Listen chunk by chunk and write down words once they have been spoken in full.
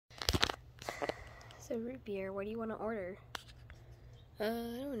So root beer, what do you want to order? I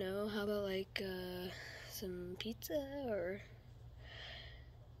don't know. How about like some pizza or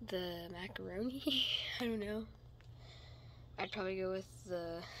the macaroni? I don't know. I'd probably go with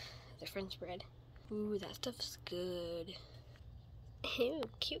the French bread. Ooh, that stuff's good. Ew,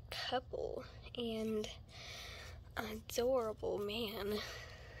 cute couple and adorable man.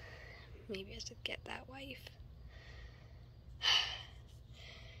 Maybe I should get that wife.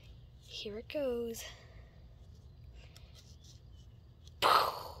 Here it goes.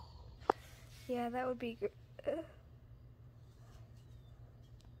 Yeah, that would be good.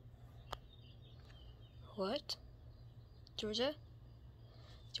 What? Georgia?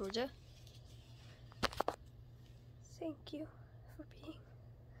 Georgia? Thank you for being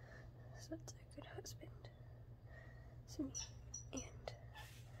such a good husband to me, and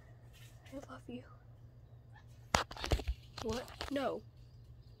I love you. What? No.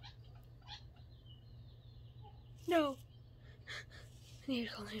 No. I need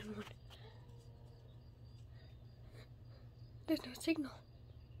to call 911. There's no signal.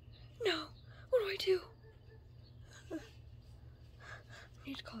 No. What do I do? I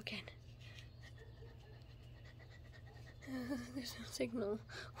need to call again. There's no signal.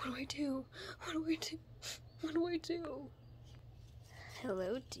 What do I do? What do I do? What do I do?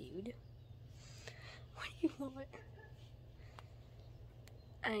 Hello, dude. What do you want?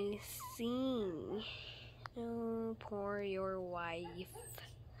 I see. Oh, poor your wife.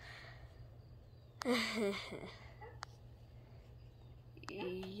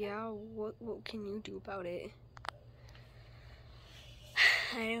 Yeah, what can you do about it?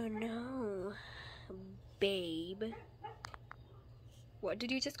 I don't know, babe. What did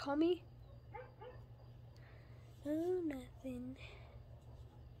you just call me? Oh, nothing.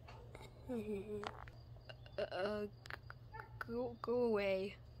 Go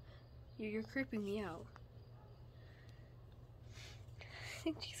away. You're creeping me out.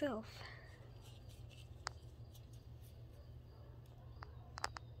 Think to yourself.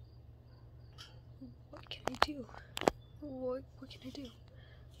 What can I do? What can I do?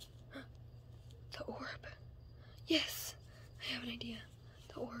 The orb. Yes, I have an idea.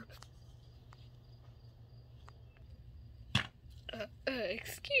 The orb.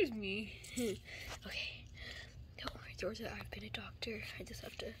 Excuse me. Okay. Don't worry, Georgia. I've been a doctor. I just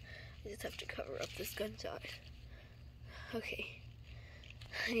have to cover up this gunshot. Okay.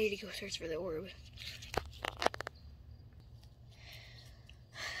 I need to go search for the orb.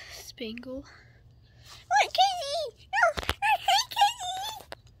 Spangle. What, Casey? No, hey,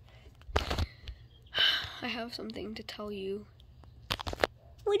 Casey! I have something to tell you.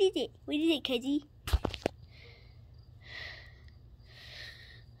 What is it? What is it, Casey?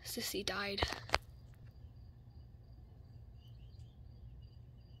 Sissy died.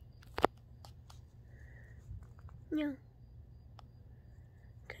 No.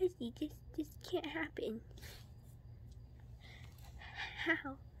 Casey, this can't happen.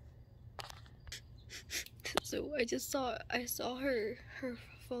 How? So I saw her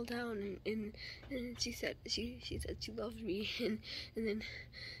fall down and she said she loved me and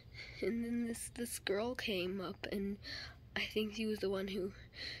then this girl came up and I think she was the one who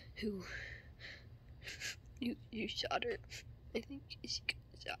you shot her. I think she got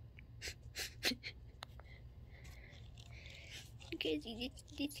shot. Because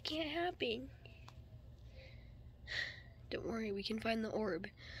this can't happen. Don't worry, we can find the orb.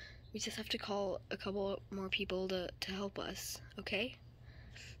 We just have to call a couple more people to help us, okay?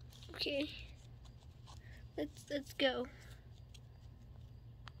 Okay. Let's go.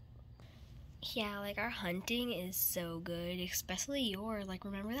 Yeah, like our hunting is so good, especially your, like,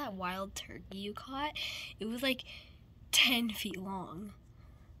 remember that wild turkey you caught? It was like 10 feet long.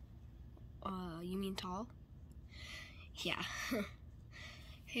 You mean tall? Yeah.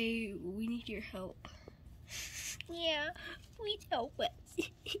 Hey, we need your help. Yeah, please help us.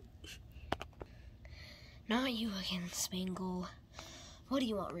 Not you again, Spangle. What do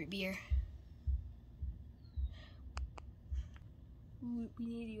you want, root beer? We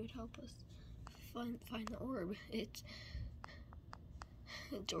need you to help us find the orb. It's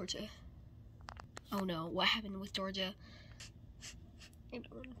Georgia. Oh no, what happened with Georgia? I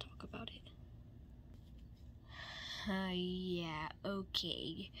don't want to talk about it. Yeah,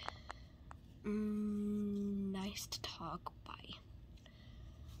 okay. Nice to talk. Bye.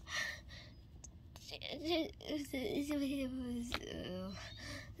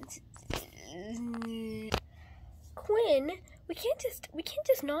 Quinn, we can't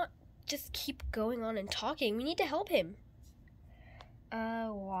just not just keep going on and talking. We need to help him.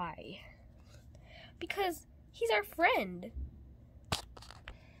 Why? Because he's our friend.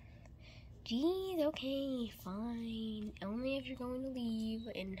 Geez, okay, fine. Only if you're going to leave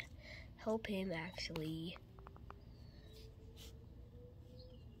and help him, actually.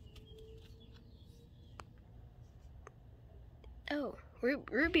 Oh,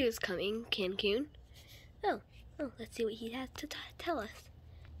 Ruby is coming, Cancun. Oh, let's see what he has to tell us.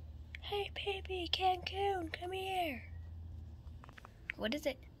 Hey, baby, Cancun, come here. What is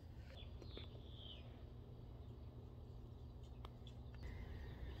it?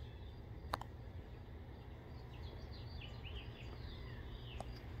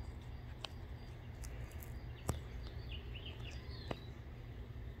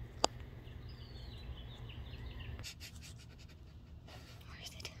 Where is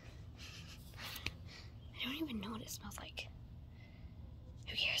it? I don't even know what it smells like.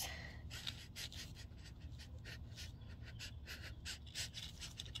 Who cares?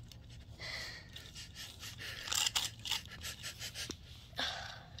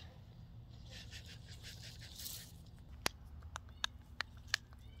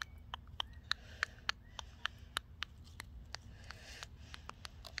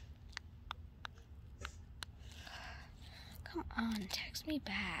 Come on, text me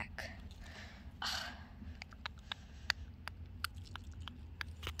back.